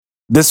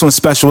This one's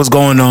special. What's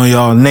going on,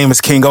 y'all? Name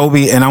is King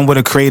Obi, and I'm with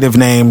a creative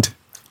named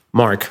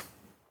Mark.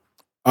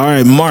 All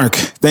right, Mark.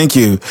 Thank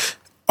you.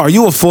 Are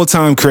you a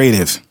full-time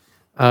creative?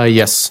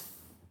 Yes.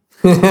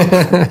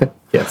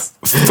 Yes.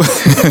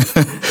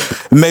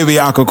 Maybe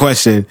a awkward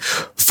question.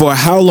 For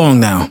how long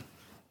now?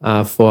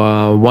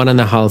 For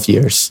 1.5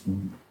 years.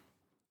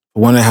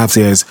 1.5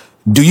 years.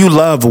 Do you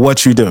love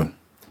what you do?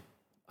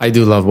 I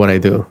do love what I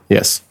do.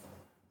 Yes.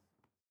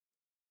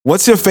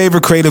 What's your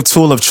favorite creative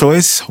tool of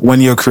choice when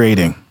you're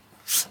creating?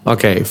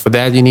 Okay, for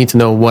that you need to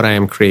know what I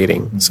am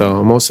creating.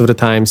 So most of the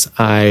times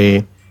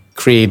I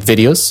create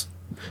videos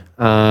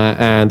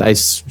and I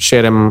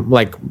share them,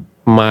 like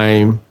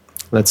my,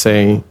 let's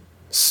say,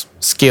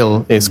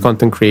 skill is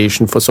content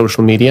creation for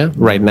social media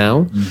right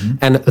now. Mm-hmm.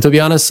 And to be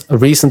honest,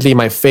 recently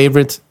my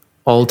favorite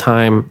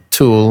all-time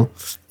tool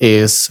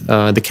is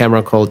the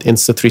camera called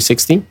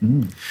Insta360,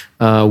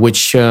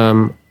 which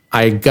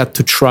I got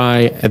to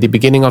try at the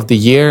beginning of the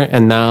year,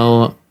 and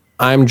now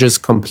I'm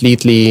just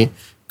completely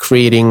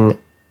creating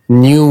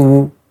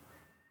new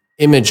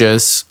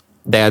images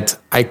that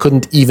I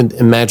couldn't even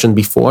imagine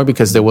before,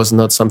 because there was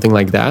not something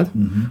like that,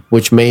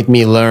 which made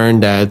me learn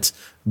that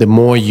the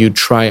more you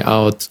try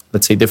out,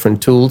 let's say, different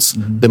tools,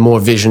 the more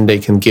vision they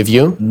can give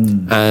you.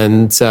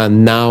 And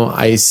now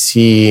I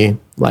see,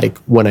 like,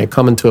 when I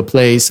come into a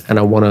place and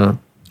I want to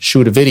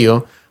shoot a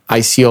video,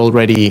 I see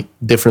already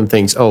different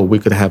things. Oh, we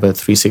could have a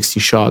 360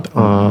 shot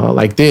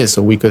like this,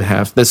 or we could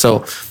have this.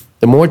 So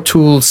the more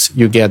tools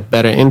you get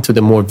better into,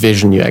 the more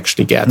vision you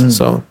actually get.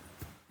 So,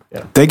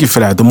 yeah. Thank you for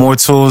that. The more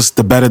tools,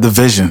 the better the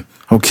vision.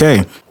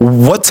 Okay.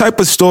 What type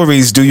of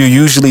stories do you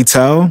usually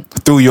tell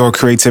through your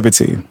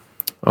creativity?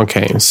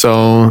 Okay,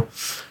 so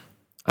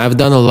I've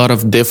done a lot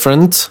of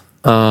different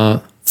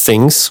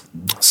things.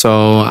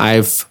 So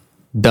I've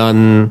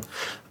done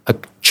a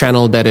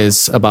channel that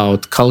is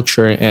about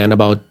culture and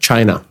about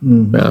China.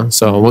 Yeah?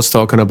 So I was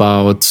talking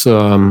about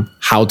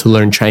how to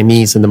learn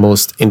Chinese in the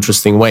most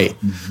interesting way.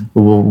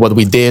 What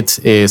we did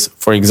is,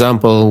 for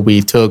example,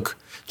 we took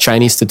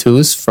Chinese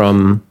tattoos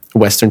from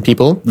Western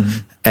people,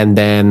 and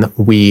then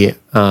we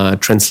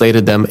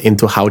translated them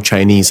into how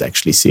Chinese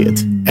actually see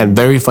it. And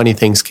very funny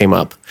things came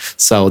up.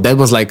 So that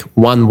was like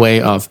one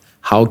way of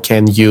how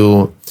can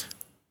you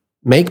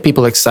make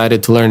people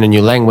excited to learn a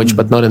new language,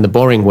 but not in a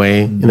boring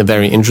way, in a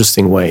very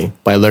interesting way,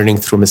 by learning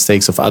through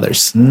mistakes of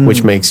others,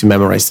 which makes you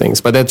memorize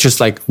things. But that's just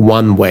like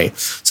one way.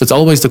 So it's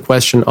always the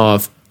question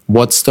of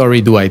what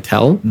story do I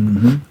tell,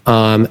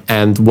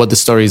 and what the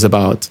story is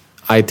about.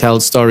 I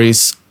tell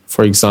stories,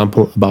 for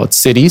example, about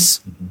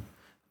cities,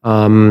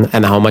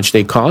 and how much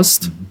they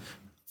cost.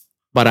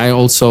 But I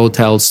also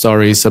tell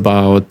stories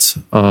about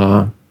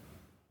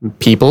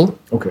people.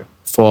 Okay.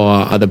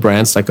 For other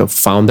brands, like a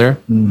founder.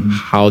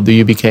 How do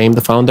you become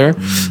the founder?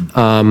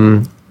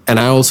 And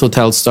I also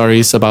tell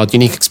stories about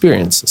unique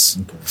experiences.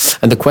 Okay.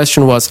 And the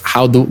question was,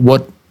 how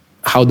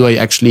do I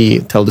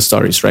actually tell the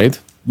stories, right?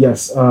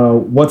 Yes.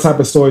 What type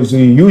of stories do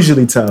you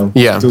usually tell?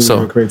 Yeah.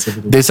 So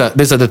these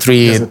are the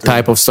three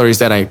type of stories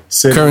that I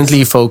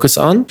currently focus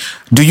on.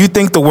 Do you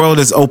think the world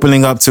is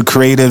opening up to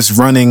creatives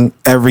running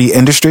every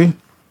industry?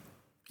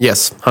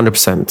 Yes,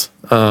 100%.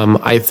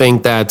 I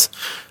think that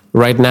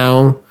right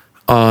now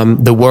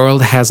the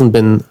world hasn't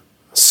been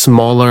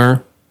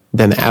smaller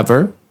than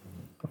ever,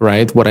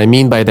 right? What I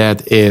mean by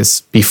that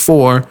is,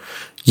 before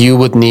you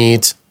would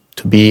need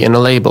to be in a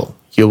label.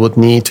 You would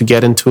need to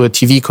get into a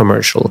TV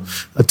commercial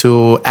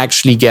to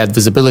actually get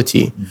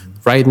visibility.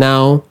 Right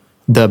now,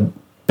 the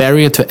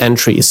barrier to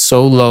entry is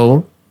so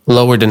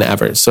lower than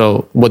ever.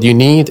 So what you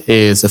need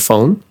is a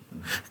phone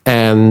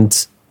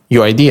and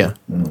your idea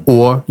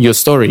or your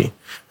story.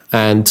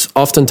 And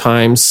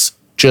oftentimes,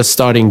 just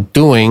starting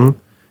doing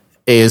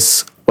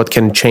is what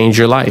can change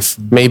your life.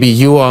 Maybe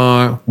you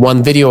are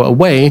one video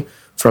away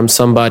from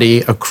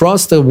somebody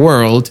across the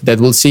world that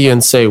will see you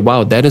and say,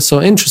 wow, that is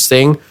so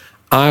interesting.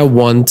 I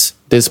want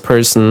this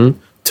person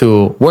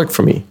to work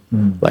for me.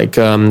 Like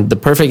the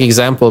perfect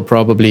example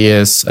probably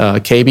is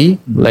KB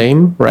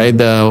Lame, right?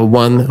 The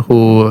one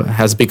who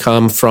has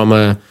become from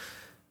a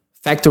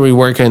factory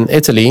worker in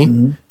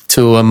Italy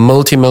to a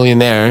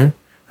multimillionaire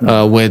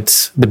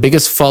with the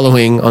biggest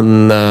following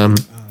on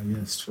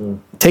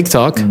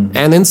TikTok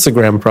and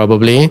Instagram,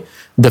 probably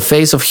the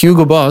face of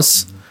Hugo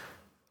Boss,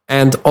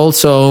 and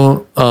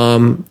also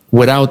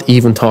without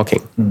even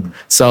talking.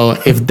 So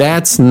if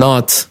that's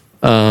not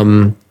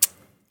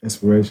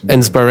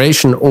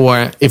inspiration,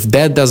 or if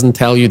that doesn't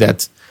tell you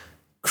that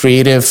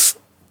creative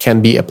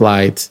can be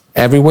applied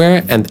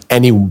everywhere and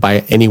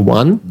by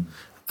anyone,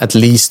 at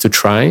least to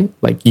try,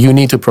 like, you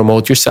need to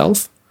promote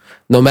yourself.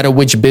 No matter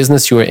which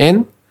business you're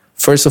in,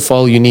 first of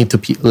all, you need to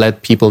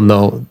let people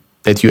know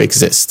that you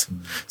exist.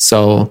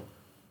 So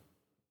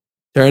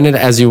turn it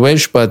as you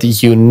wish, but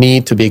you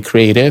need to be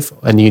creative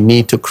and you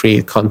need to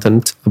create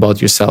content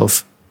about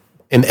yourself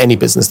in any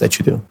business that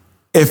you do.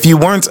 If you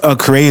weren't a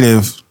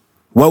creative,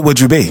 what would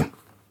you be?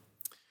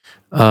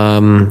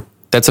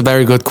 That's a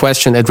very good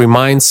question. It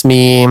reminds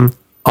me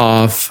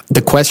of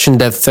the question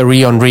that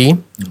Thierry Henry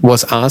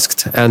was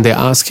asked, and they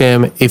asked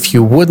him, if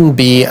you wouldn't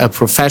be a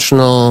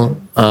professional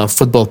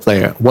football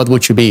player, what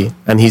would you be?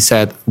 And he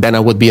said, then I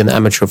would be an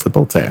amateur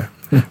football player,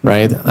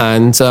 right?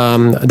 And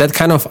that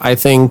kind of, I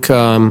think,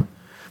 I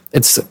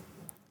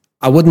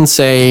wouldn't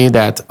say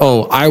that,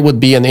 oh, I would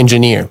be an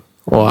engineer,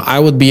 or I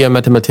would be a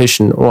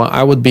mathematician, or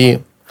I would be...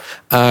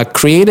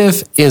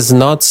 creative is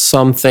not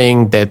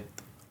something that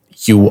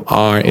you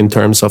are in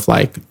terms of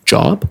like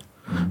job,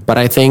 but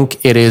I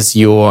think it is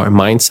your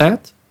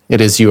mindset,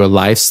 it is your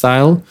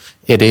lifestyle,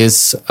 it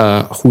is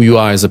who you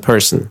are as a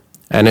person.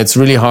 And it's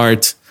really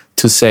hard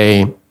to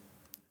say,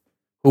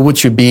 who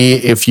would you be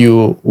if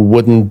you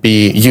wouldn't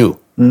be you,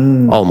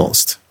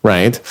 almost,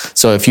 right?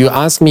 So if you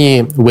ask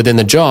me within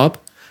a job,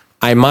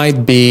 I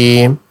might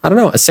be, I don't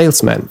know, a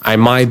salesman. I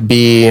might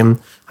be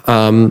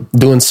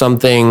doing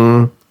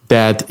something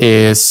that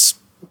is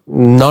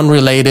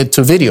non-related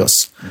to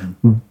videos.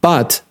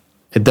 But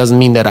it doesn't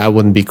mean that I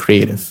wouldn't be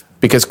creative,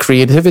 because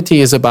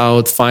creativity is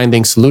about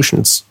finding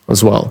solutions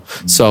as well.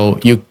 So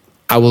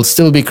I will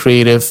still be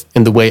creative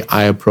in the way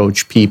I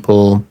approach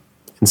people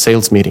in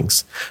sales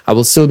meetings. I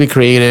will still be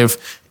creative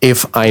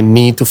if I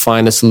need to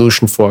find a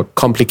solution for a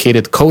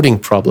complicated coding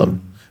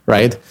problem,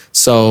 right?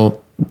 So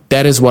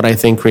that is what I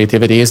think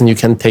creativity is, and you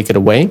can't take it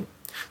away.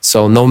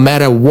 So no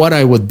matter what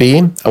I would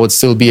be, I would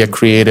still be a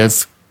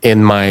creative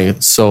in my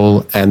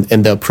soul and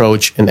in the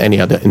approach in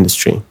any other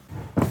industry.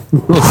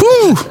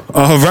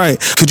 All right.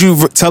 Could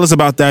you tell us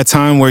about that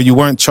time where you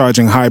weren't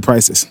charging high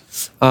prices?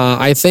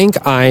 I think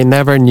I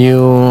never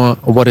knew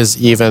what is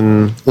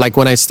even, like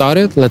when I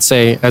started, let's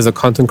say as a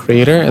content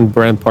creator and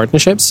brand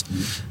partnerships,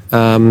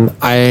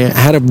 I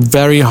had a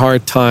very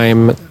hard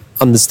time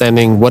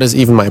understanding what is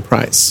even my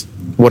price,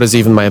 what is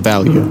even my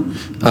value.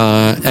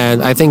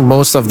 And I think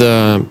most of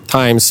the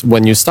times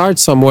when you start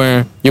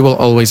somewhere, you will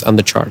always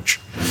undercharge.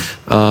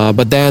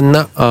 But then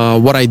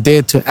what I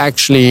did to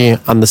actually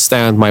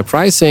understand my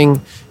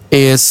pricing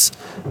is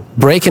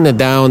breaking it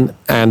down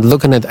and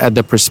looking at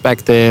the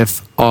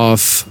perspective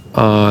of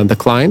the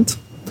client,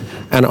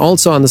 and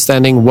also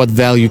understanding what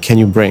value can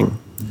you bring.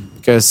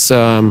 Because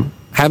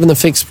having a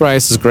fixed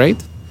price is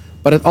great,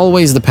 but it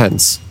always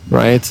depends,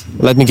 right?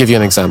 Let me give you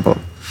an example.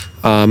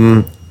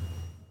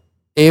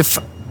 If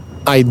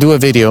I do a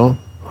video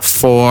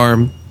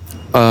for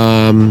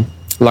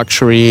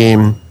luxury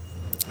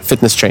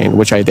fitness chain,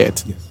 which I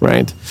did,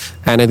 right?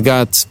 And it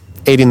got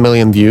 18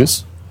 million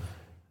views,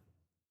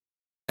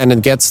 and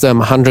it gets them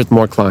 100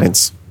 more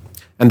clients.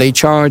 And they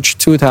charge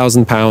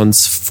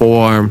 £2,000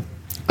 for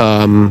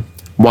 1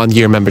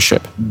 year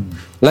membership.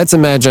 Let's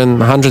imagine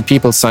 100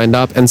 people signed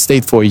up and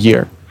stayed for a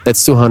year.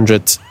 That's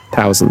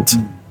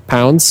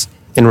 £200,000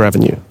 in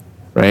revenue,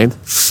 right?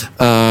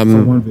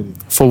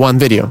 For one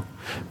video,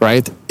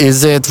 right?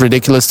 Is it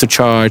ridiculous to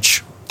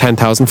charge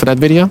 10,000 for that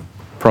video?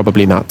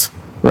 Probably not,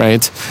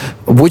 right?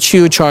 Would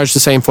you charge the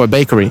same for a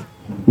bakery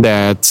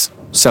that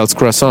sells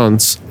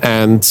croissants,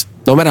 and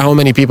no matter how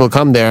many people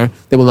come there,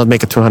 they will not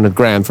make a 200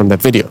 grand from that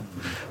video?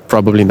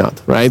 Probably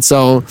not, right?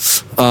 So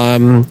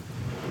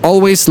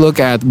always look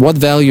at what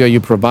value are you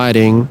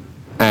providing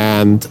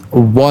and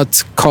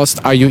what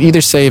cost are you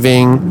either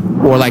saving,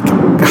 or like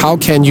how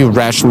can you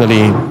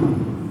rationally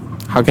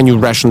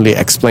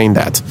explain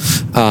that?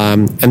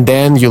 And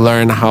then you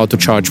learn how to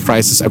charge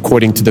prices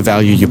according to the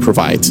value you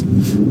provide.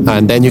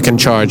 And then you can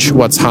charge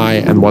what's high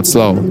and what's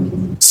low.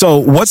 So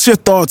what's your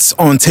thoughts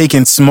on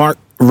taking smart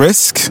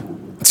risk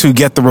to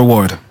get the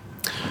reward?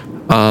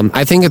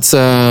 I think it's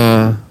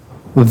a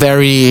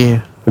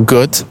very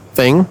good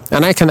thing.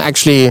 And I can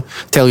actually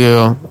tell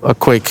you a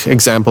quick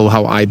example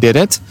how I did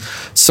it.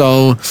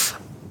 So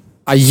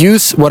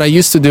what I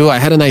used to do, I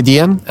had an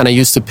idea and I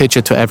used to pitch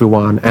it to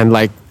everyone, and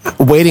like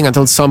waiting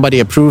until somebody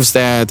approves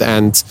that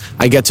and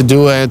I get to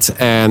do it,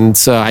 and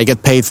I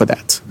get paid for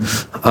that.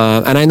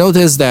 And I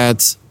noticed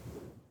that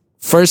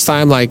first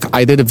time, like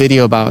I did a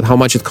video about how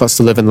much it costs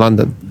to live in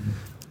London.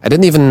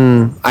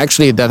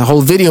 That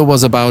whole video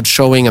was about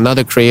showing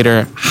another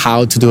creator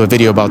how to do a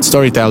video about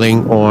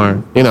storytelling,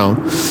 or,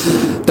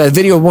 that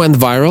video went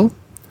viral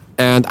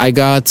and I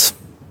got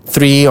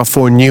 3 or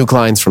 4 new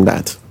clients from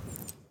that.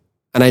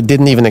 And I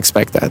didn't even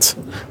expect that.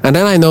 And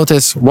then I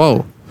noticed,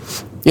 whoa,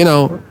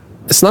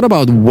 it's not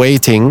about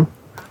waiting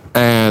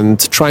and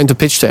trying to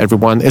pitch to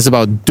everyone. It's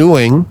about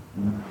doing,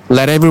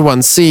 let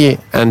everyone see,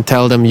 and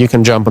tell them you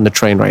can jump on the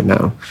train right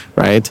now,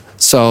 right?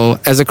 So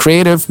as a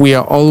creative, we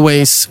are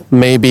always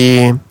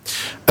maybe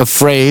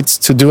afraid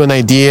to do an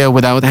idea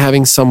without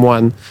having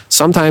someone.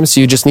 Sometimes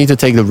you just need to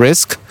take the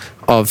risk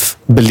of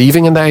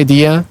believing in the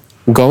idea,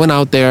 going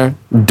out there,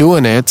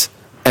 doing it,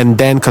 and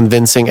then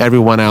convincing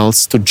everyone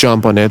else to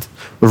jump on it,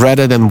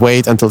 rather than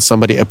wait until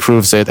somebody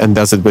approves it and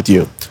does it with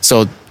you.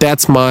 So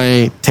that's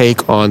my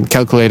take on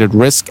calculated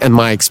risk and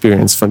my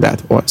experience from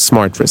that, or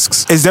smart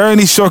risks. Is there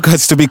any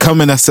shortcuts to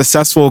becoming a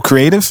successful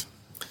creative?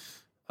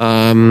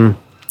 No.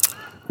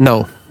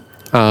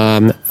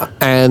 But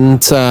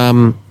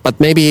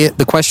maybe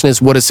the question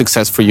is, what is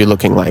success for you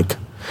looking like?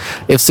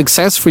 If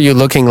success for you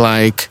looking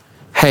like,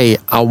 hey,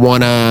 I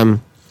want to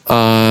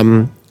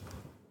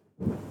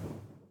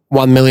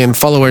 1 million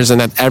followers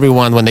and that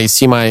everyone, when they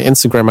see my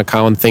Instagram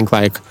account, think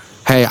like,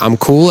 hey, I'm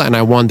cool and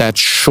I want that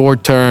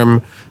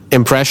short-term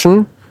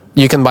impression.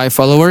 You can buy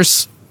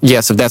followers.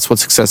 Yes, if that's what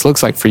success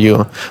looks like for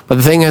you. But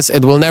the thing is,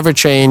 it will never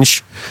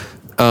change.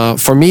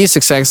 For me,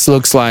 success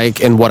looks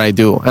like in what I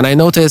do. And I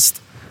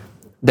noticed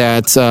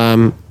that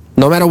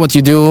no matter what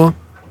you do,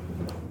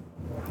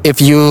 if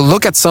you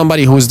look at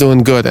somebody who's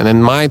doing good, and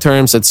in my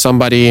terms, it's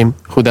somebody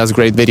who does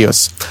great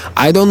videos,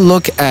 I don't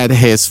look at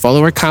his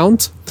follower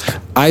count.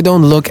 I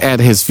don't look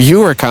at his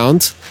viewer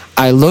count.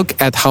 I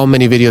look at how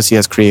many videos he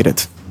has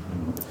created.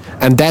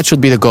 And that should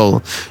be the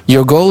goal.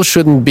 Your goal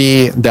shouldn't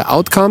be the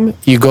outcome.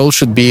 Your goal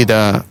should be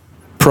the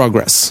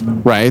progress,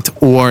 right?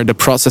 Or the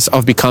process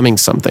of becoming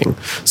something.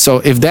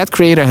 So if that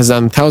creator has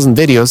done 1,000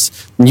 videos,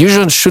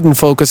 you shouldn't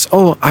focus,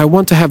 oh, I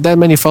want to have that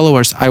many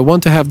followers. I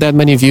want to have that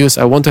many views.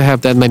 I want to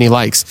have that many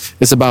likes.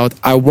 It's about,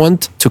 I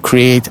want to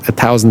create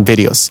 1,000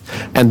 videos.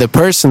 And the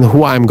person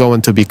who I'm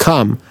going to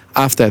become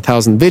after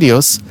 1,000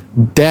 videos,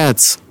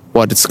 that's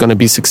what it's going to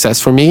be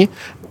success for me,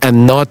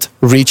 and not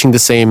reaching the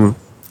same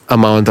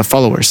amount of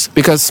followers.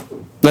 Because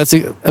let's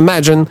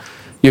imagine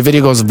your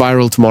video goes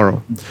viral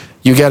tomorrow.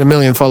 You get 1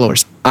 million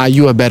followers. Are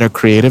you a better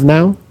creative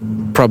now?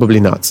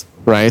 Probably not,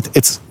 right?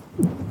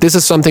 This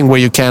is something where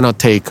you cannot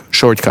take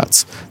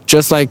shortcuts.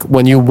 Just like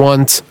when you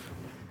want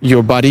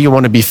your body, you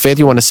want to be fit,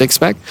 you want a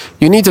six-pack,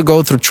 you need to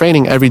go through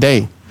training every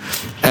day.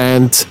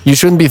 And you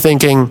shouldn't be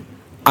thinking,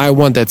 I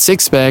want that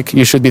six-pack.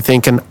 You should be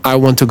thinking, I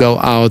want to go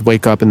out,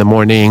 wake up in the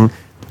morning,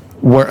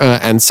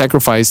 and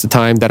sacrifice the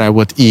time that I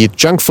would eat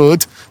junk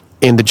food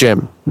in the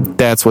gym.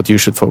 That's what you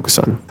should focus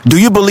on. Do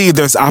you believe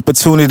there's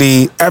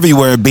opportunity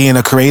everywhere being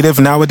a creative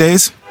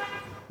nowadays?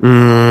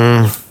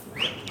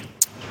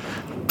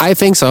 I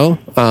think so.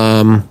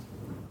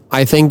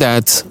 I think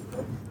that,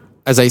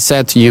 as I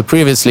said to you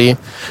previously,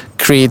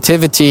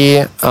 creativity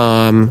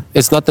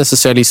is not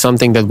necessarily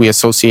something that we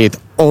associate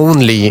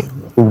only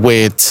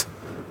with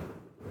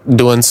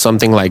doing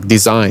something like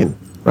design,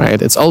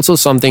 right? It's also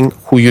something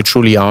who you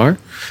truly are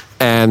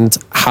and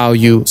how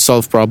you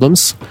solve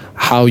problems,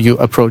 how you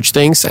approach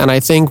things. And I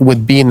think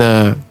with being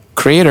a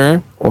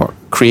creator or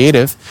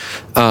creative,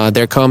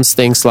 there comes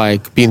things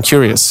like being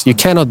curious. You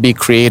cannot be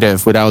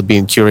creative without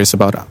being curious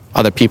about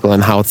other people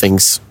and how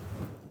things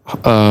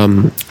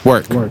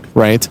work,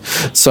 right?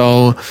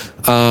 So,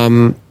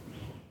 and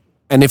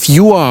if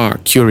you are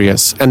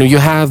curious and you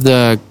have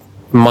the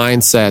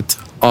mindset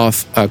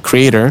of a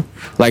creator,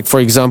 like for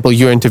example,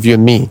 you're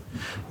interviewing me.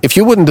 If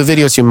you wouldn't do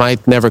videos, you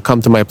might never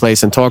come to my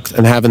place and talk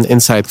and have an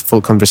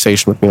insightful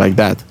conversation with me like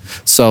that.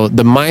 So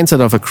the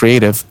mindset of a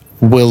creative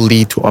will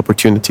lead to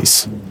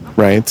opportunities,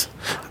 right?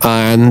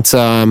 And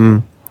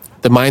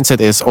the mindset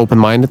is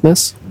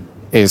open-mindedness,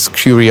 is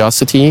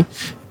curiosity,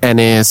 and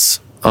is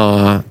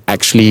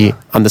actually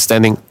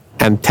understanding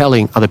and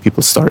telling other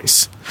people's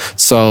stories.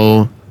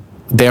 So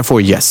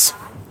therefore, yes.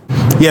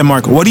 Yeah,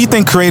 Mark, what do you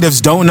think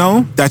creatives don't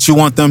know that you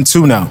want them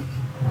to know?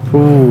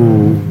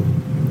 Ooh.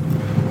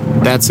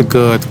 That's a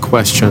good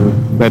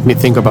question. Let me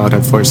think about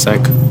it for a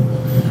sec.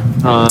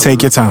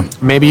 Take your time.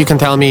 Maybe you can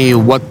tell me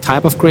what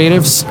type of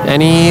creatives,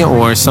 any,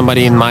 or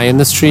somebody in my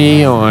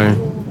industry, or...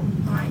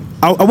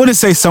 I wouldn't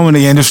say someone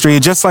in the industry,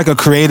 just like a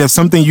creative,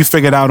 something you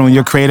figured out on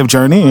your creative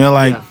journey. And you're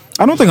like,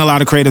 I don't think a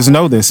lot of creatives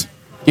know this.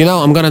 You know,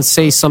 I'm going to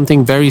say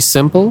something very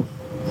simple,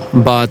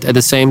 but at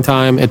the same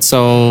time, it's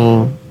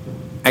so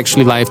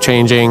actually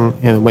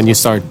life-changing when you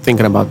start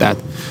thinking about that.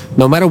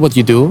 No matter what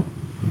you do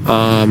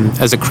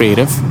as a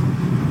creative,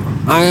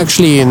 I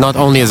actually, not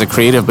only as a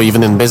creative, but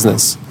even in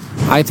business,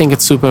 I think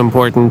it's super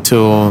important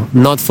to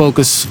not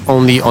focus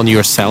only on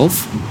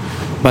yourself,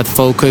 but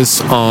focus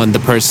on the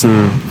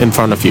person in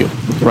front of you,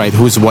 right,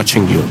 who's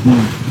watching you.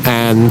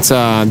 And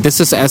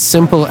this is as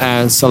simple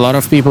as a lot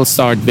of people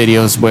start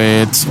videos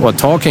with, or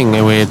talking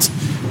with,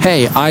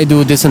 hey, I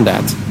do this and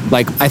that.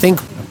 Like, I think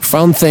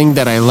one thing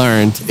that I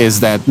learned is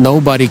that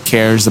nobody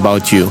cares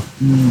about you.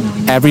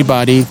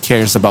 Everybody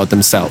cares about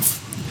themselves.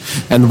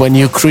 And when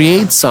you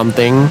create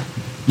something,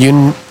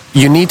 you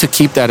need to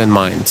keep that in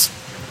mind,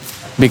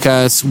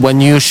 because when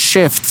you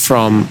shift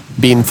from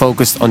being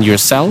focused on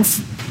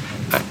yourself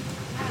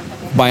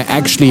by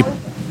actually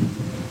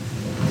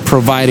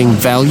providing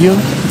value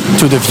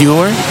to the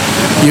viewer,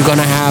 you're going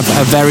to have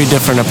a very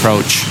different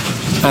approach.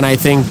 And I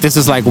think this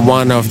is like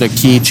one of the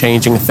key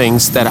changing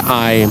things that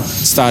I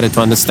started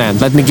to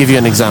understand. Let me give you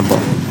an example.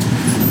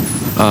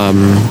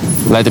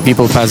 Let the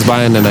people pass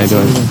by and then I do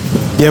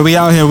it. Yeah, we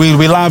out here.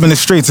 We live in the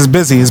streets. It's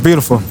busy. It's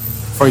beautiful.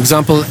 For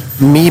example,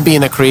 me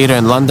being a creator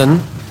in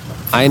London,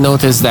 I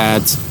noticed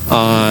that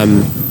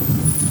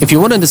if you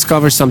want to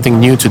discover something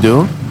new to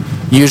do,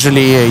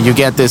 usually you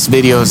get these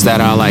videos that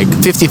are like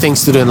 50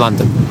 things to do in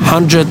London,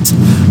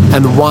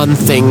 101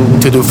 thing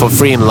to do for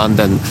free in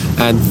London,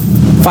 and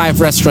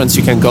 5 restaurants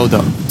you can go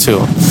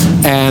to.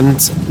 And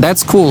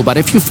that's cool, but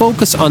if you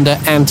focus on the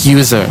end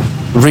user,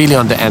 really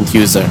on the end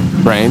user,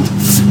 right?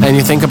 And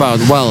you think about,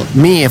 well,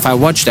 me, if I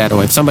watch that,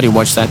 or if somebody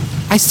watched that,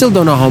 I still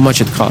don't know how much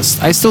it costs.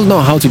 I still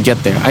know how to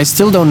get there. I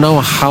still don't know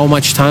how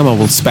much time I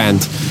will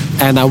spend,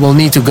 and I will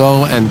need to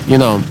go and,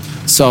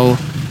 so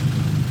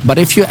But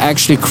if you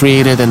actually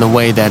create it in a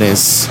way that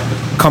is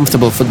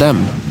comfortable for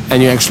them,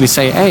 and you actually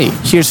say, hey,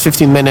 here's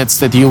 15 minutes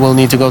that you will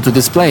need to go to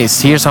this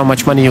place. Here's how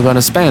much money you're going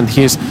to spend.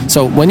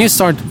 So when you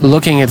start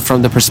looking at it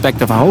from the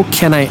perspective, how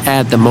can I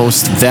add the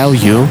most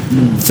value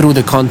through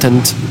the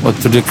content or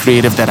through the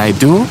creative that I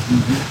do,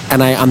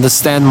 and I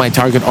understand my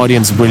target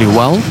audience really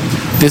well,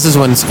 this is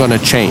when it's going to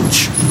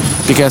change.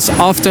 Because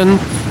often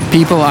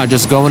people are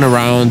just going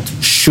around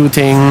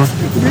shooting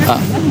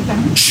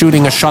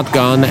a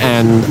shotgun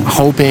and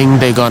hoping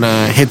they're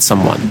gonna hit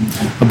someone.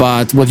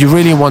 But what you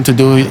really want to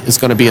do is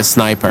gonna be a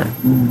sniper,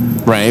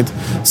 right?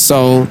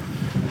 So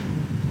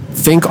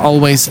think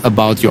always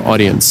about your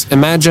audience.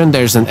 Imagine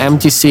there's an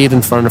empty seat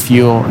in front of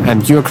you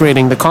and you're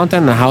creating the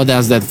content, and how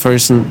does that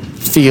person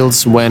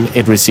feels when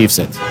it receives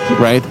it,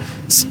 right?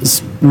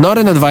 It's not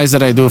an advice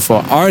that I do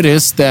for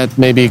artists that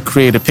maybe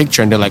create a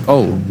picture and they're like,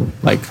 oh,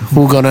 like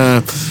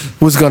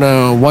who's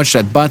gonna watch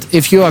that? But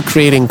if you are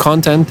creating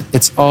content,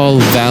 it's all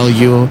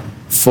value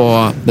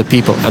for the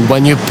people. And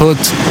when you put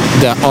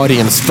the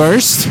audience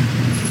first,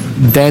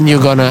 then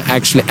you're gonna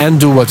actually and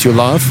do what you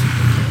love.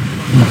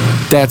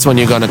 That's when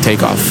you're gonna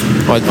take off,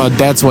 or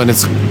that's when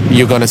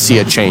you're gonna see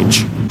a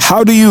change.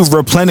 How do you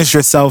replenish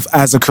yourself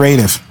as a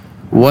creative?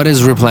 What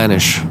is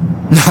replenish?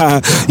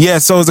 Yeah,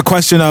 so it's a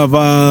question of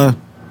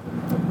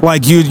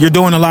like you're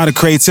doing a lot of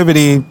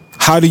creativity.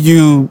 How do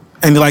you,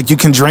 and like you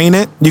can drain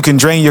it? You can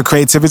drain your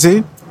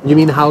creativity? You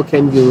mean how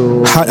can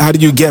you... How do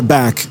you get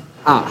back?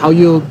 How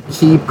you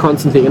keep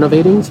constantly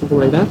innovating, something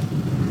like that?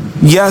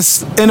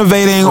 Yes,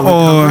 innovating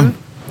or...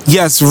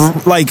 Yes,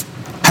 like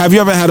have you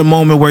ever had a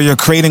moment where you're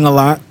creating a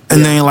lot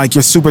and then like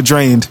you're super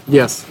drained?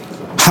 Yes.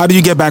 How do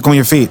you get back on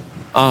your feet?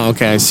 Oh,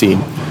 okay, I see.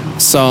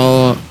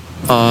 So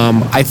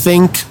I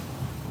think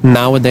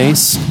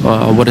nowadays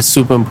what is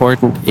super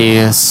important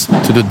is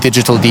to do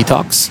digital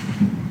detox,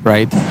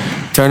 right?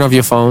 Turn off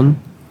your phone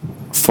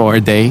for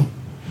a day,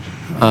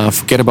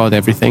 forget about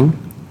everything,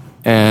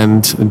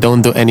 and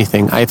don't do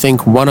anything. I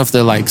think one of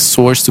the like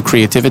source to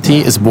creativity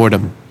is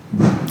boredom.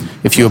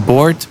 If you're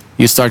bored,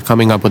 you start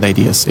coming up with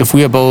ideas. If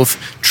we are both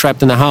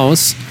trapped in a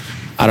house,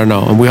 I don't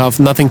know, and we have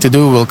nothing to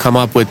do, we'll come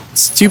up with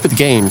stupid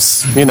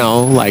games, you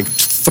know, like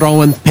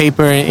throwing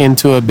paper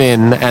into a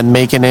bin and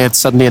making it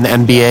suddenly an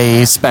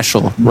NBA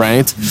special,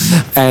 right?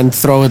 And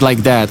throw it like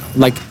that.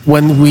 Like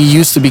when we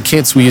used to be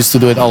kids, we used to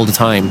do it all the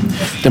time.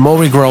 The more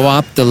we grow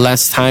up, the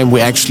less time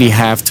we actually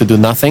have to do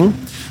nothing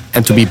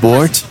and to be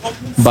bored.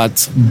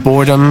 But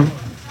boredom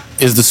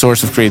is the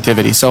source of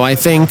creativity. So I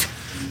think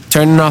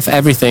turning off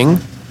everything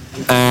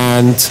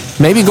and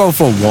maybe go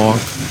for a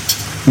walk,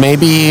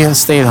 maybe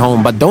stay at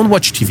home, but don't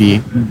watch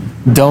TV.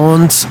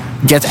 Don't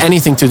get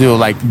anything to do.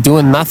 Like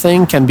doing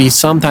nothing can be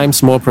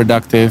sometimes more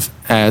productive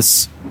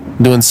as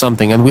doing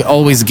something. And we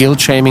always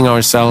guilt shaming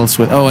ourselves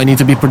with, oh, I need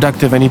to be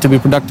productive. I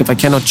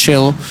cannot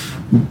chill.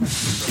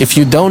 If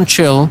you don't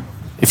chill,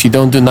 if you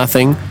don't do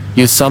nothing,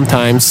 you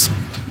sometimes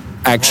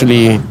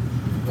actually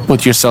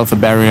put yourself a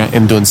barrier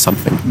in doing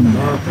something.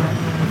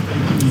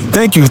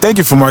 Thank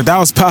you for Mark. That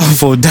was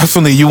powerful.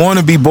 Definitely. You want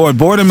to be bored.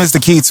 Boredom is the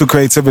key to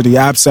creativity.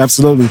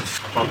 Absolutely.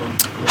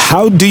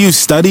 How do you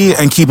study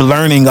and keep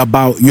learning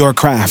about your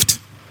craft?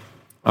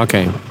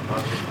 Okay.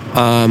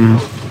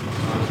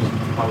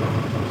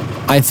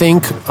 I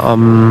think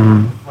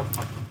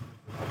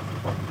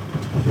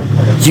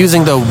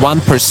using the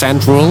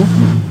 1% rule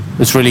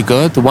is really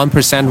good. The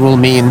 1% rule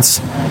means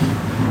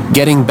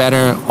getting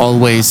better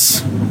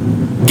always.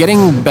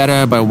 Getting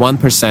better by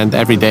 1%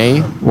 every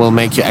day will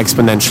make you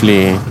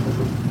exponentially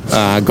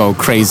go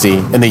crazy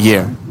in a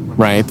year,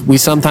 right? We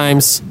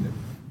sometimes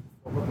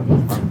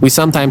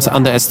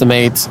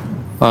underestimate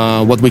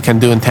what we can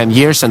do in 10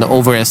 years and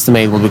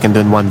overestimate what we can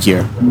do in 1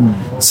 year.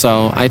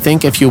 So I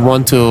think if you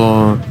want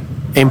to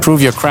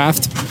improve your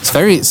craft, it's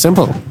very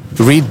simple.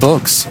 Read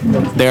books.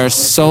 There are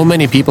so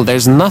many people.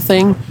 There's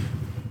nothing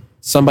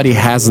somebody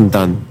hasn't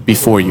done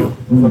before you,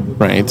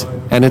 right?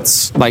 And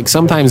it's like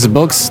sometimes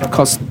books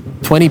cost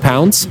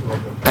 £20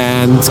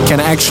 and can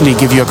actually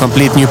give you a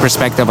complete new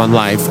perspective on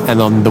life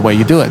and on the way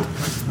you do it.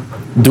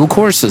 Do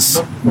courses.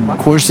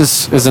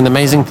 Courses is an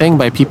amazing thing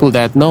by people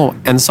that know.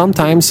 And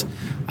sometimes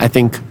I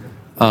think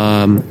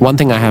one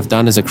thing I have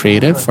done as a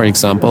creative, for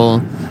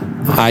example,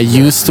 I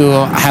used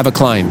to have a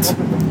client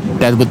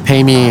that would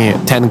pay me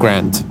 10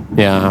 grand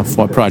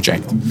for a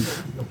project.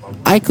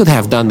 I could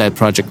have done that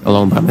project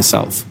alone by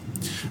myself.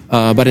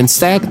 But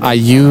instead, I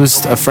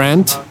used a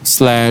friend /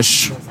 it's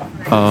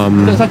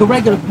like a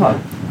regular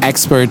pub.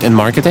 Expert in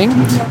marketing,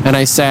 and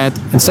I said,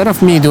 instead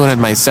of me doing it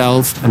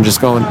myself, I'm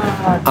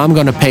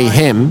going to pay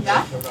him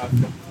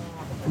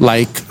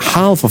like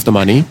half of the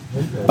money,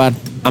 but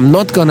I'm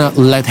not going to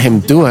let him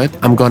do it.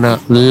 I'm going to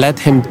let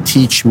him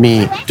teach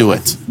me do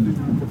it,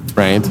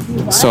 right?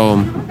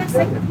 So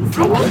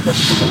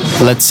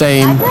let's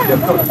say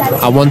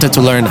I wanted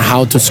to learn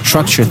how to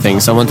structure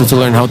things. I wanted to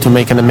learn how to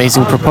make an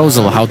amazing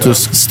proposal, how to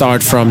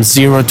start from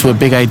zero to a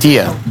big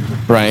idea,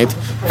 right?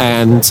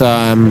 And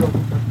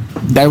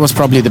that was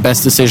probably the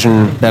best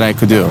decision that I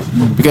could do,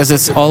 because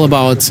it's all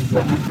about,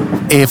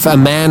 if a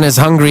man is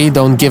hungry,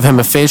 don't give him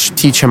a fish,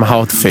 teach him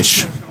how to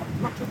fish,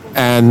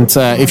 And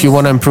if you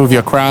want to improve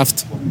your craft,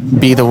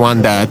 be the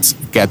one that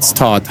gets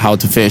taught how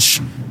to fish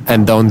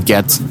and don't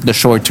get the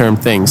short-term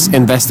things.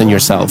 Invest in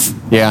yourself,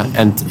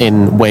 and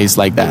in ways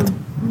like that.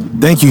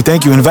 Thank you.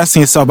 Invest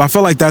in yourself. I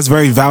feel like that's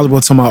very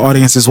valuable to my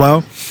audience as well.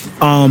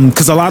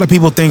 Because a lot of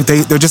people think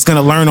they're just going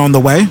to learn on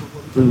the way,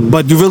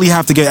 but you really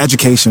have to get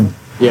education.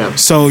 Yeah.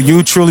 So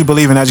you truly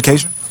believe in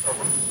education?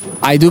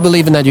 I do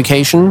believe in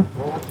education,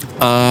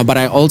 but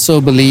I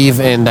also believe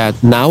in that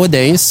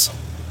nowadays,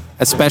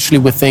 especially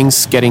with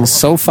things getting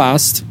so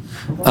fast,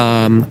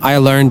 I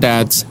learned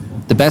that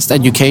the best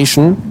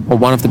education, or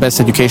one of the best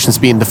educations,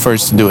 being the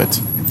first to do it.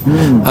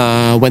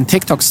 When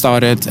TikTok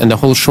started and the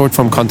whole short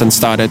form content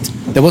started,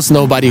 there was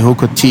nobody who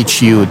could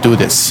teach you do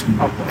this.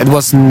 It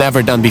was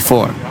never done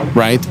before,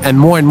 right? And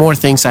more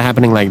things are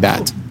happening like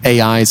that.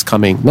 AI is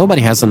coming.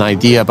 Nobody has an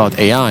idea about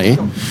AI.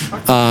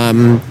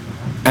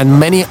 And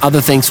many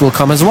other things will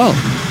come as well.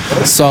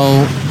 So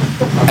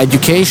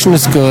education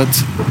is good,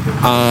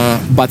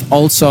 but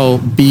also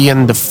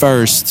being the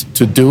first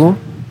to do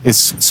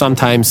is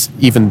sometimes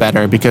even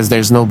better, because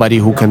there's nobody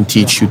who can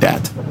teach you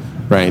that,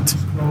 right?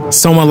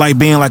 Someone like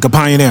being like a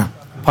pioneer.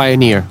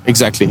 Pioneer,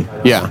 exactly.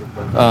 Yeah.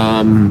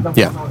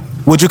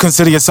 Would you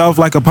consider yourself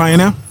like a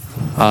pioneer?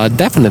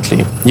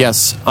 Definitely,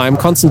 yes. I'm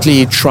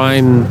constantly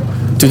trying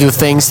to do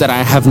things that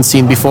I haven't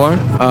seen before,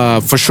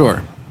 for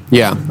sure.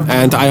 Yeah,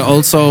 and I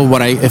also,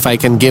 if I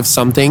can give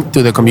something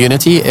to the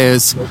community,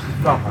 is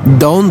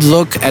don't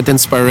look at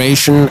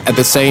inspiration at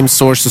the same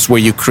sources where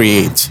you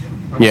create.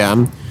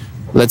 Yeah,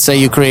 let's say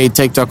you create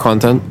TikTok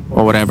content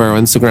or whatever, or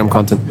Instagram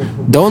content.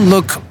 Don't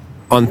look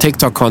on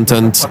TikTok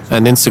content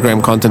and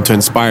Instagram content to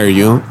inspire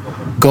you.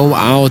 Go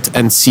out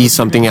and see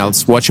something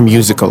else. Watch a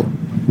musical.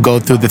 Go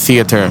to the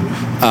theater.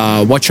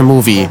 Watch a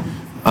movie.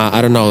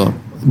 I don't know.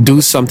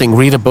 Do something.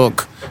 Read a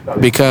book.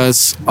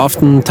 Because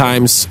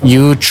oftentimes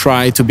you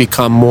try to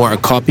become more a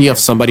copy of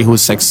somebody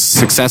who's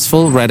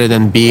successful rather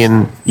than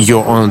being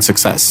your own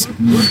success.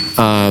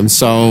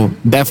 So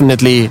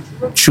definitely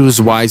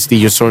choose wisely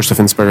your source of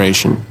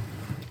inspiration.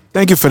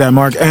 Thank you for that,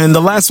 Mark. And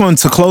the last one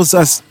to close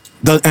us,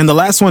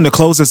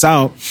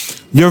 out,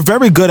 you're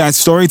very good at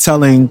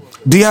storytelling.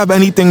 Do you have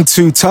anything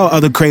to tell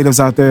other creatives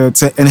out there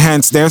to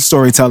enhance their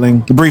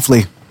storytelling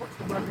briefly?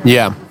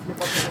 Yeah.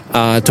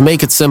 To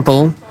make it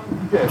simple,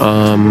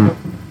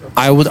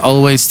 I would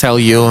always tell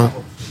you,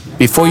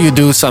 before you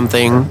do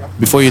something,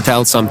 before you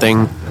tell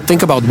something,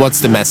 think about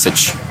what's the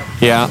message.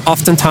 Yeah,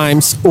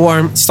 oftentimes,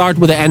 or start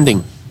with the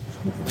ending.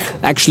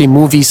 Actually,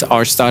 movies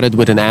are started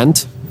with an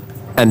end,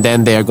 and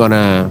then they're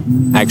gonna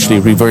actually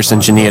reverse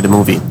engineer the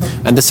movie.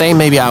 And the same,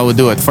 maybe I would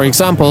do it. For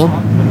example,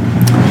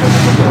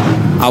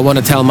 I want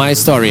to tell my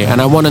story,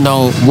 and I want to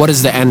know what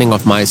is the ending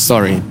of my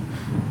story.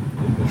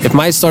 If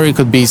my story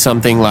could be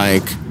something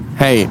like,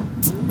 hey,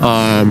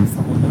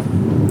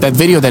 that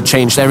video that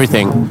changed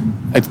everything,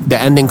 the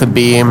ending could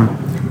be,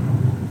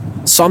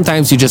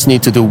 sometimes you just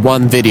need to do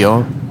one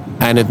video,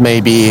 and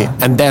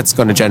that's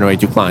going to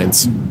generate you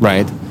clients,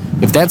 right?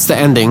 If that's the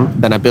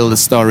ending, then I build a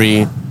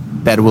story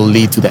that will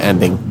lead to the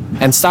ending.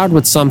 And start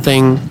with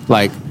something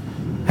like,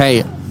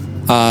 hey,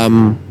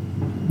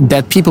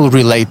 that people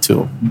relate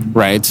to,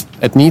 right?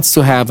 It needs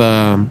to have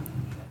a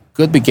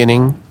good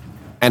beginning,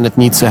 and it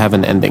needs to have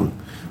an ending.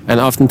 And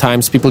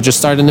oftentimes people just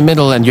start in the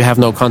middle and you have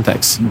no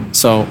context.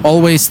 So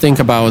always think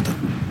about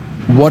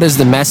what is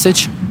the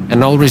message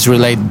and always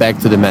relate back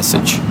to the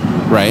message,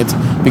 right?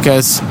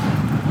 Because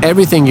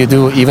everything you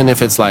do, even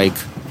if it's like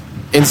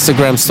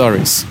Instagram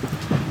stories,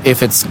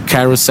 if it's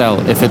carousel,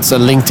 if it's a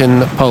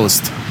LinkedIn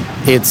post,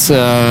 it's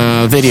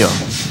a video,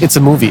 it's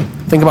a movie.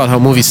 Think about how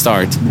movies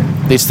start.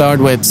 They start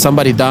with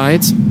somebody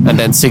died and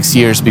then 6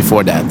 years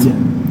before that.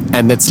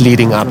 And that's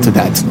leading up to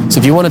that. So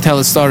if you want to tell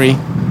a story,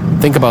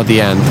 think about the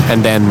end,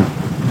 and then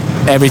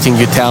everything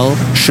you tell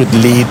should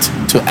lead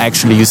to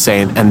actually you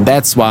saying, and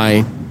that's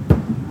why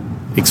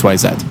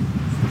XYZ.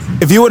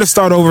 If you were to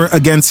start over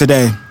again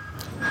today,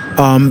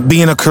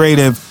 being a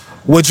creative,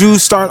 would you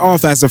start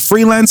off as a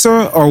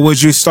freelancer or would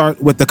you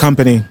start with the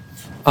company?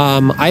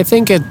 I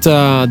think it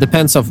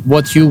depends of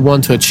what you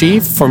want to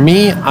achieve. For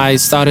me, I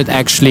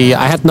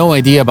had no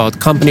idea about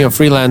company or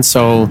freelance,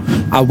 so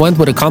I went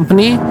with a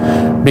company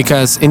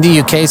because in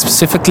the UK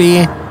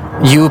specifically,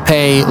 you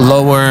pay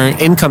lower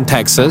income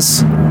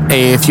taxes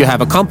if you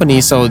have a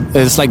company, so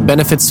it's like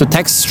benefits to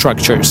tax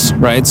structures,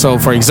 right? So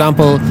for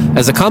example,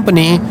 as a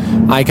company,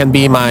 I can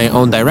be my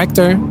own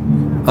director,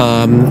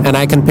 and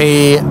I can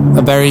pay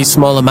a very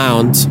small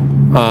amount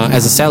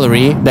as a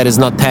salary that is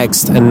not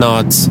taxed and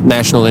not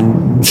national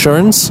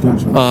insurance,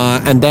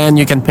 and then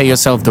you can pay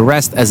yourself the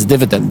rest as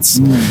dividends.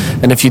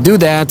 And if you do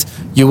that,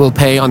 you will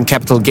pay on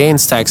capital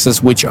gains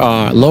taxes, which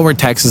are lower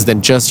taxes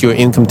than just your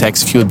income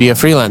tax if you would be a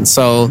freelance.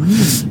 So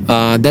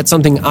that's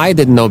something I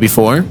didn't know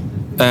before,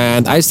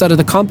 and I started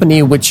a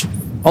company which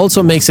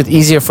also makes it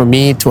easier for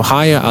me to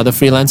hire other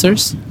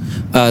freelancers,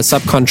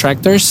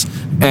 subcontractors,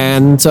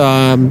 and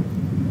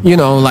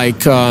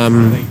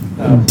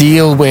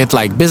deal with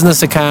like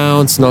business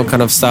accounts, no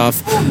kind of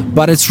stuff.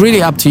 But it's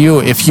really up to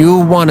you. If you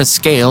want to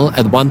scale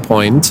at one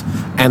point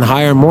and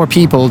hire more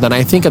people, then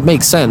I think it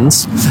makes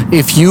sense.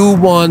 If you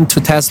want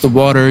to test the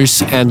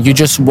waters and you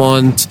just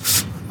want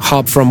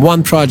hop from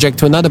one project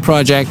to another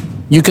project,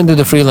 you can do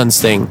the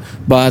freelance thing.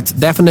 But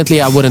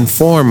definitely I would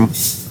inform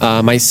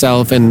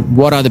myself in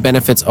what are the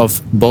benefits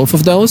of both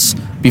of those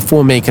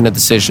before making a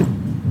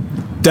decision.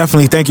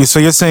 Definitely, thank you. So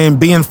you're saying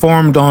be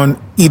informed on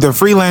either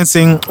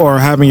freelancing or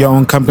having your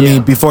own company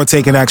before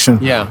taking action.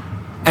 Yeah.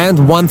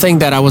 And one thing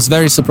that I was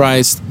very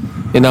surprised,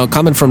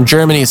 coming from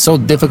Germany, it's so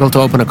difficult to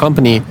open a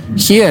company.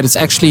 Here, it's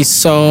actually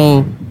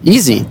so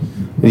easy.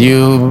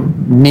 You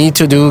need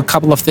to do a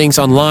couple of things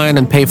online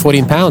and pay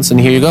 £14, and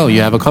here you go,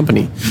 you have a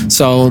company.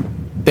 So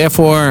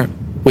therefore,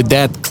 with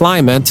that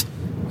climate,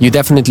 you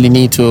definitely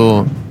need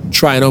to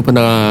try and open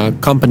a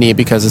company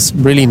because it's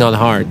really not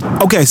hard.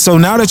 Okay, so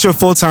now that you're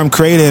full-time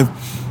creative,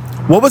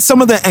 what were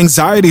some of the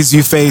anxieties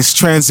you faced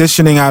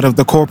transitioning out of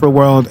the corporate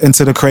world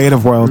into the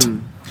creative world?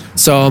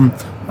 So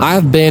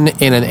I've been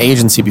in an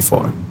agency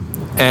before,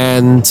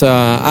 and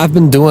I've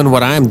been doing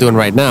what I'm doing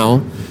right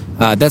now.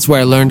 That's where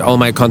I learned all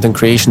my content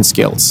creation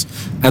skills.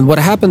 And what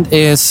happened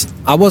is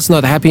I was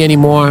not happy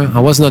anymore.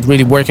 I was not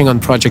really working on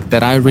project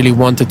that I really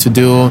wanted to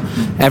do.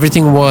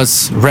 Everything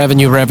was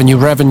revenue.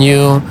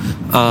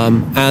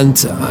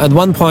 And at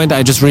one point,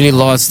 I just really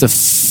lost the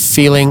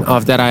feeling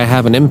of that I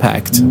have an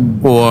impact,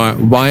 or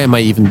why am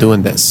I even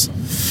doing this?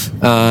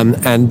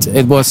 And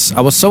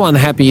I was so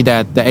unhappy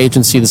that the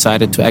agency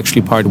decided to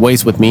actually part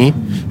ways with me.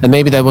 And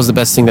maybe that was the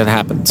best thing that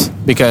happened,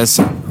 because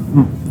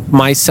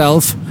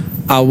myself,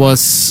 I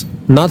was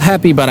not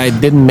happy, but I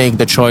didn't make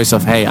the choice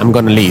of, hey, I'm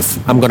going to leave.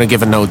 I'm going to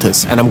give a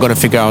notice and I'm going to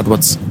figure out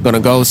what's going to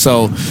go.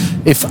 So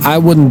if I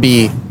wouldn't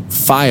be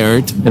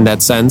fired in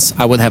that sense,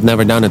 I would have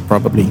never done it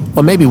probably.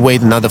 Or maybe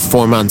wait another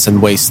 4 months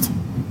and waste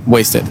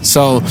it.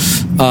 So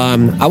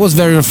I was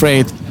very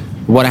afraid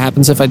what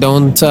happens if I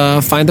don't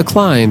find a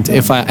client.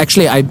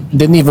 I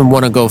didn't even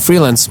want to go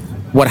freelance.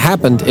 What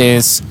happened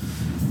is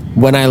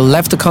when I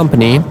left the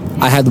company,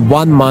 I had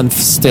 1 month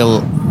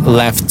still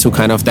left to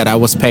kind of that I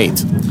was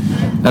paid.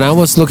 And I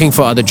was looking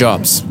for other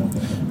jobs.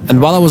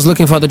 And while I was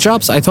looking for other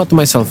jobs, I thought to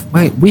myself,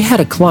 wait, we had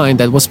a client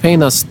that was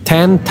paying us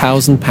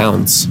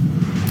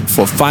 £10,000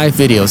 for 5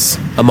 videos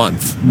a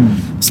month.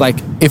 It's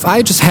like, if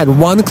I just had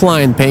one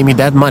client pay me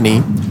that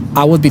money,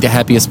 I would be the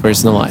happiest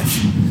person alive.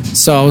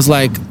 So I was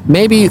like,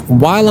 maybe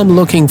while I'm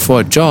looking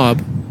for a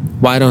job,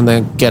 why don't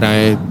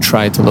I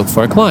try to look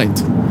for a client?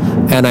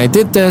 And I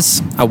did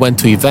this. I went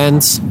to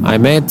events. I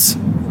met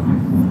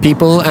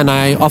people and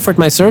I offered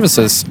my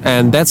services,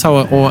 and that's how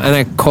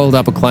I called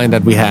up a client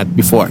that we had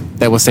before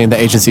that was saying the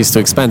agency is too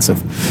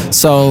expensive.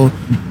 So,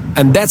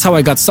 and that's how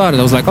I got started.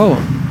 I was like, oh,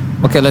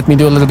 okay, let me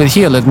do a little bit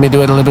here, let me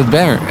do it a little bit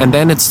there, and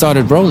then it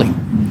started rolling.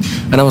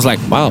 And I was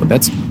like, wow,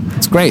 that's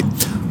great.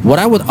 What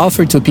I would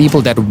offer to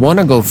people that want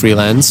to go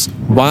freelance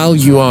while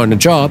you are on a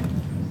job,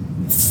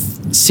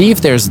 see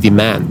if there's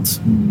demand.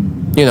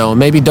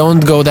 Maybe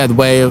don't go that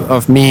way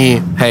of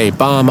me, hey,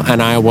 bam,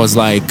 and I was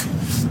like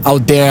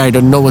out there, I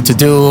don't know what to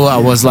do. I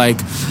was like,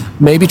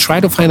 maybe try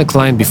to find a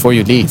client before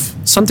you leave.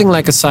 Something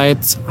like a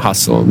side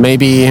hustle.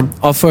 Maybe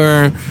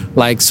offer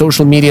like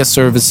social media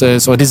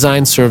services or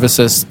design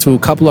services to a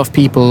couple of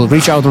people.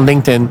 Reach out on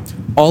LinkedIn.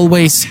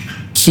 Always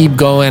keep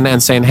going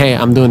and saying, hey,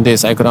 I'm doing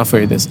this, I could offer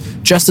you this.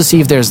 Just to see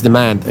if there's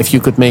demand, if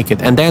you could make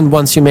it. And then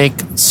once you make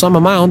some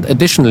amount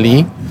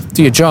additionally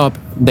to your job,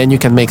 then you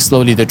can make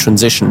slowly the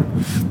transition,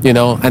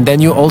 and then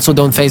you also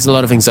don't face a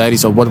lot of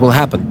anxieties of what will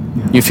happen.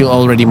 You feel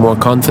already more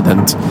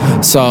confident.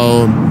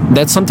 So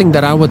that's something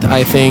that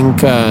I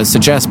think,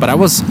 suggest. But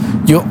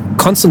you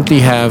constantly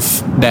have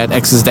that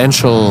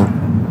existential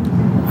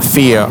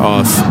fear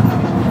of,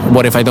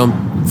 what if I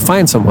don't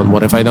find someone?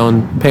 What if I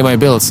don't pay my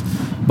bills?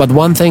 But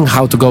one thing,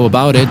 how to go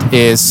about it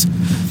is,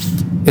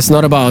 it's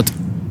not about,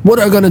 what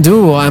are you going to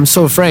do? I'm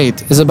so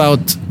afraid.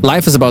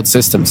 Life is about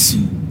systems.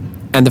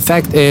 And the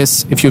fact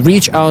is, if you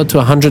reach out to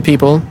 100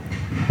 people,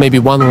 maybe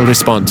one will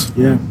respond.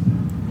 Yeah.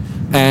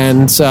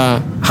 And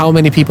how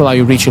many people are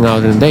you reaching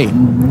out in a day?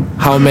 Mm-hmm.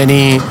 How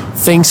many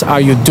things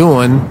are you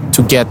doing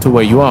to get to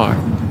where you are?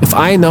 If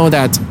I know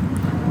that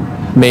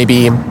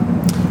maybe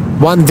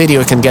one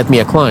video can get me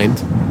a client,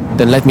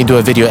 then let me do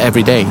a video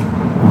every day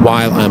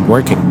while I'm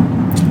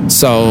working.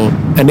 So,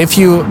 and if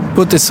you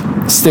put these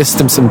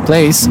systems in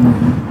place,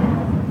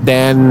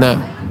 then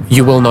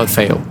you will not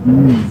fail,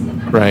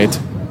 right?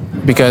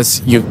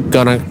 Because you're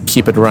gonna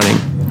keep it running.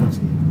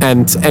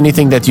 And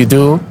anything that you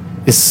do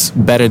is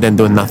better than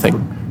doing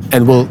nothing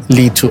and will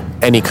lead to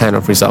any kind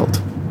of result.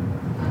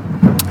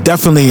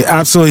 Definitely,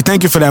 absolutely.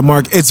 Thank you for that,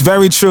 Mark. It's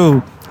very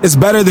true. It's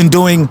better than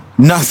doing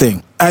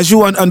nothing. As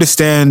you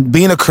understand,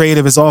 being a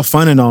creative is all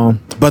fun and all,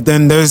 but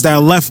then there's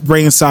that left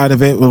brain side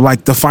of it with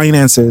like the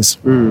finances.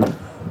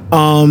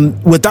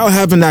 Without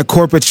having that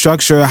corporate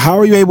structure, how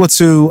are you able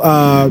to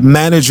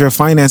manage your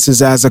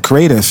finances as a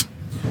creative?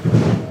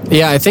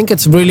 Yeah, I think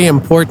it's really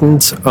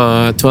important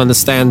to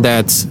understand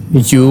that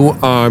you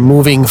are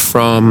moving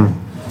from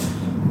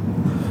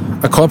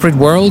a corporate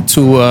world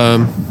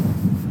to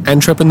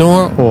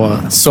entrepreneur or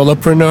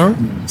solopreneur,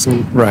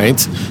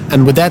 right?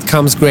 And with that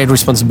comes great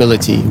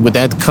responsibility. With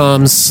that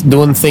comes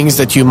doing things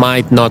that you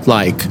might not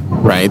like,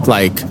 right?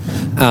 Like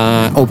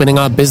opening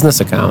up business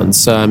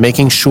accounts,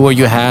 making sure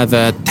you have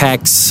a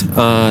tax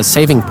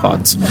saving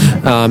pot,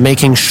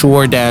 making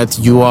sure that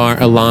you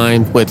are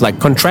aligned with, like,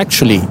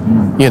 contractually,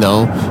 you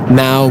know.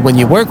 Now, when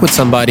you work with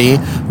somebody,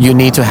 you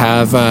need to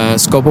have a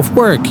scope of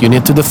work. You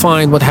need to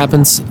define what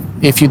happens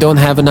if you don't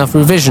have enough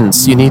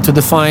revisions. You need to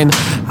define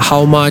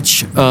how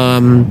much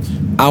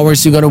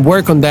hours you're going to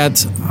work on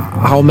that,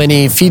 how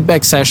many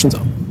feedback sessions,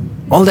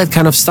 all that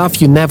kind of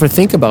stuff you never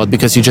think about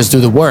because you just do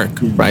the work,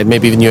 right?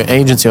 Maybe even your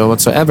agency or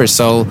whatsoever.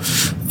 So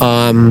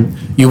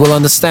you will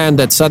understand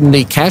that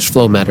suddenly cash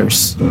flow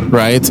matters,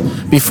 right?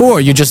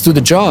 Before, you just do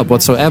the job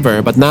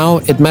whatsoever, but now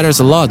it matters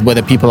a lot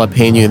whether people are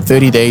paying you in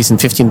 30 days, in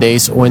 15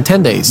 days, or in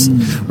 10 days,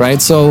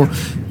 right? So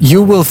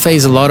you will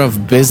face a lot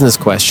of business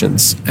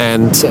questions.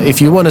 And if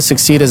you want to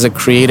succeed as a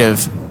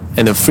creative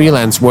in the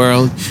freelance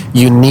world,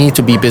 you need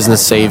to be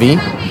business savvy.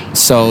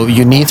 So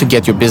you need to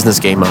get your business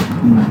game up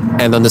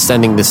and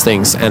understanding these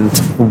things. And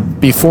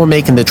before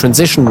making the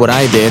transition, what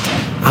I did,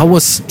 I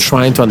was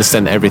trying to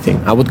understand everything.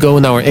 I would go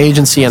in our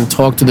agency and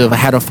talk to the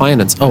head of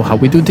finance. Oh, how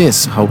we do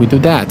this, how we do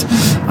that.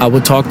 I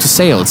would talk to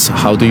sales.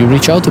 How do you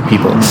reach out to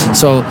people?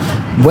 So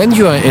when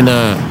you are in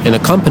a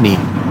company,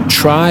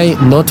 try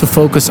not to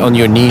focus on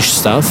your niche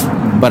stuff,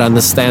 but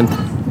understand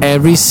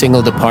every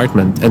single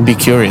department and be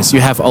curious.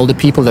 You have all the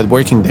people that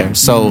working there.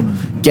 So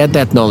get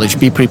that knowledge,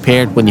 be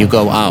prepared when you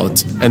go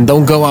out, and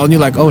don't go out and you're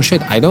like, oh shit,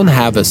 I don't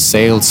have a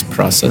sales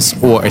process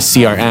or a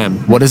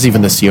CRM. What is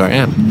even the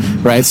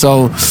CRM, right?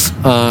 So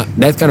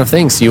that kind of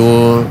things.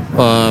 So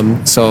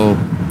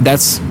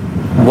that's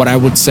what I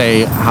would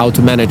say, how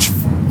to manage.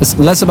 It's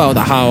less about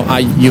how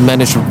you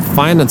manage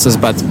finances,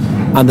 but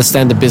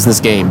understand the business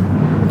game,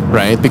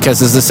 right?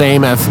 Because it's the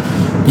same if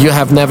you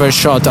have never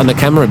shot on a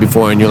camera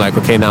before and you're like,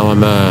 okay, now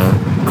I'm a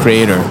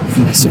creator.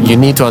 So you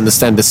need to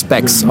understand the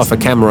specs of a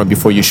camera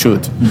before you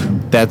shoot.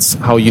 That's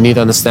how you need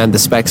to understand the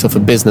specs of a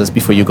business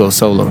before you go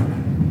solo.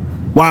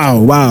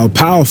 Wow.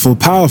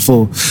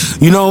 Powerful.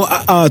 You know,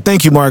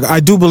 thank you, Mark.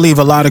 I do believe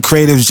a lot of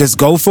creatives just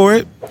go for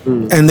it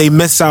and they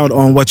miss out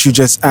on what you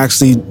just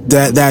actually,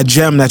 that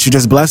gem that you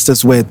just blessed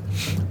us with.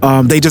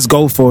 They just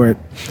go for it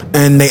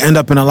and they end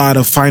up in a lot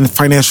of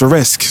financial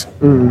risk,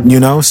 you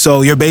know?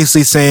 So you're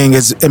basically saying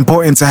it's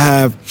important to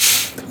have,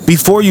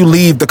 before you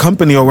leave the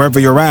company or wherever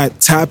you're at,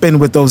 tap in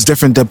with those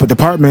different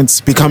departments,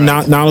 become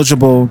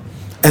knowledgeable,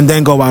 and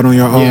then go out on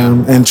your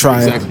own and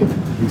try it.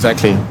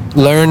 Exactly.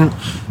 Learn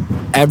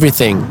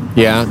everything.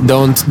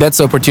 That's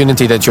the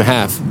opportunity that you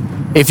have.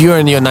 If you're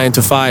in your 9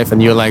 to 5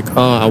 and you're like,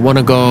 oh, I want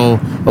to go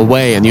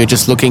away, and you're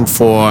just looking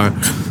for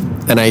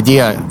an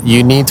idea,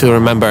 you need to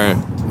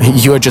remember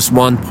you're just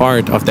one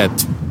part of that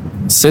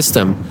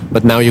system,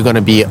 but now you're going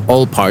to be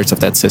all parts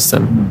of that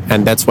system.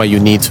 And that's why you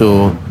need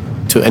to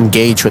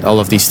engage with all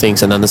of these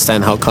things and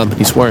understand how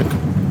companies work.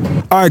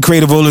 All right,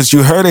 creative rulers,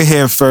 you heard it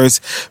here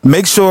first.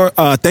 Make sure,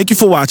 thank you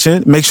for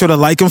watching. Make sure to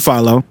like and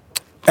follow.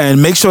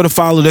 And make sure to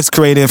follow this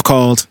creative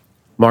called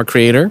Mark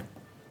Creator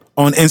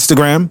on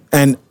Instagram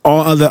and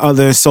all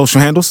other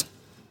social handles.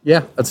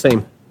 Yeah, that's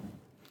same.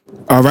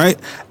 All right.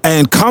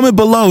 And comment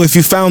below if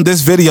you found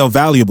this video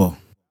valuable.